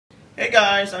Hey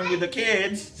guys, I'm with the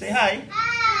kids. Say hi.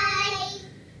 Hi.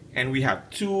 And we have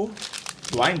two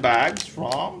blind bags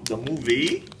from the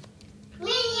movie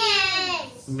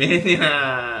Minions.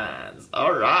 Minions.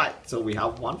 Alright, so we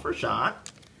have one for Sean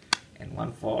and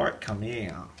one for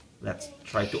Camille. Let's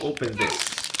try to open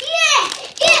this.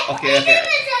 Yeah. Okay.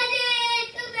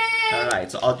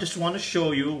 Alright, so I just want to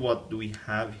show you what do we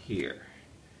have here.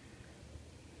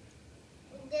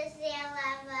 This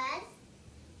yellow.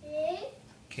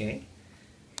 Okay.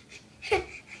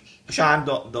 Sean,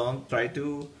 don't try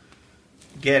to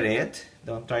get it.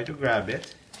 Don't try to grab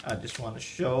it. I just want to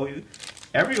show you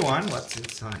everyone what's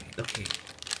inside. Okay.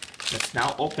 Let's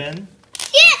now open.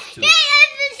 Yeah,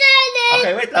 I'm excited.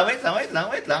 Okay, wait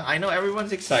lang. I know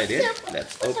everyone's excited.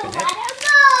 Let's open it.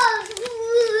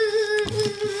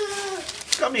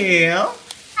 Come here.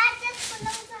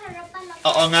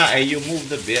 Oo nga, you moved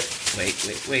a bit. Wait.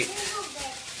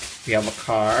 We have a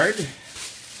card.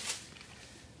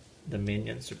 The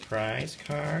Minion surprise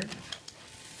card.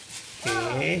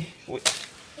 Okay. Wait.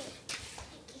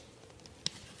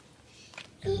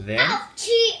 And then,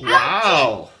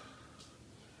 wow!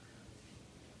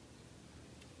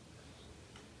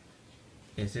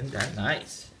 Isn't that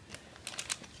nice?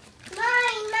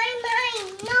 Mine.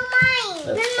 No, mine.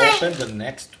 Let's open the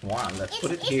next one. Let's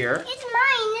put it here. It's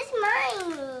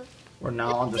mine. We're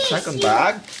now on the second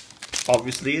bag.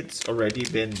 Obviously, it's already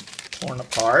been torn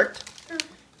apart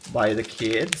by the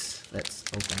kids. Let's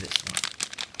open this one.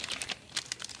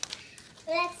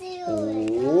 Let's see.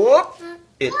 Whoop!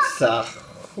 It's a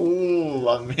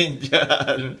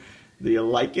Minion. Do you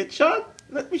like it, Sean?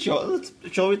 Let's show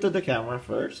it to the camera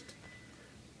first.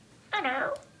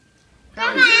 Hello.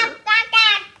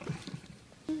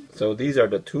 So these are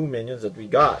the two minions that we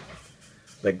got.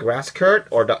 The grass skirt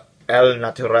or the El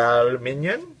Natural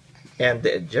minion and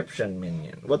the Egyptian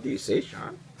minion. What do you say,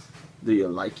 Sean? Do you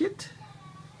like it?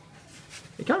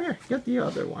 Hey, come here. Get the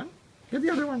other one. Come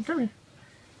here.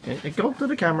 And go to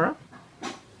the camera.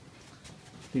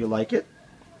 Do you like it?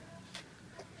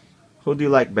 Who do you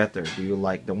like better? Do you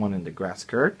like the one in the grass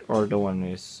skirt or the one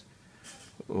who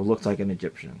looks like an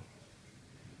Egyptian?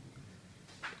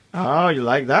 Oh, you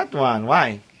like that one.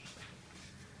 Why?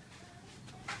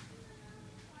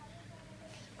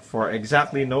 For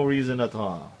exactly no reason at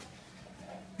all.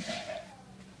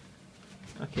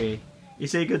 Okay. You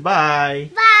say goodbye.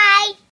 Bye.